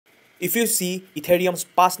If you see Ethereum's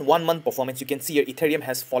past 1 month performance, you can see here Ethereum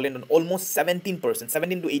has fallen on almost 17%,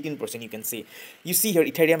 17 to 18%, you can say. You see here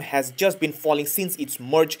Ethereum has just been falling since its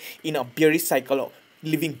merge in a bearish cycle,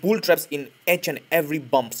 leaving bull traps in each and every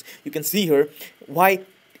bumps. You can see here why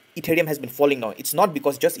Ethereum has been falling down. It's not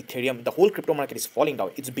because just Ethereum, the whole crypto market is falling down.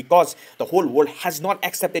 It's because the whole world has not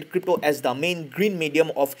accepted crypto as the main green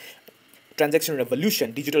medium of transaction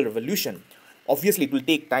revolution, digital revolution. Obviously it will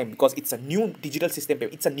take time because it's a new digital system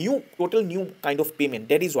payment. It's a total new kind of payment.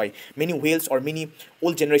 That is why many whales or many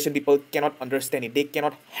old generation people cannot understand it. They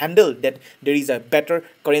cannot handle that there is a better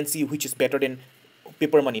currency which is better than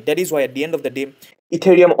paper money. That is why at the end of the day,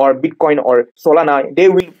 Ethereum or Bitcoin or Solana, they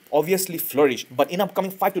will obviously flourish. But in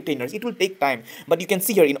upcoming 5 to 10 years, it will take time. But you can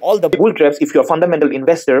see here in all the bull traps, if you're a fundamental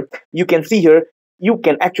investor, you can see here you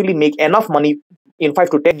can actually make enough money in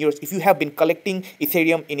 5 to 10 years if you have been collecting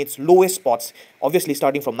Ethereum in its lowest spots, obviously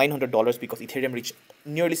starting from $900 because Ethereum reached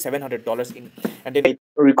nearly $700 in, and then it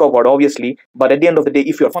recovered obviously. But at the end of the day,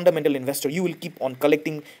 if you're a fundamental investor, you will keep on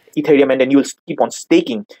collecting Ethereum and then you will keep on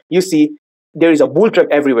staking. You see, there is a bull trap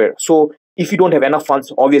everywhere. So if you don't have enough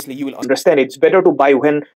funds, obviously you will understand it's better to buy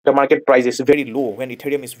when the market price is very low, when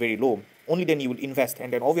Ethereum is very low. Only then you will invest,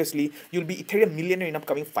 and then obviously you'll be Ethereum millionaire in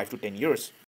upcoming 5 to 10 years.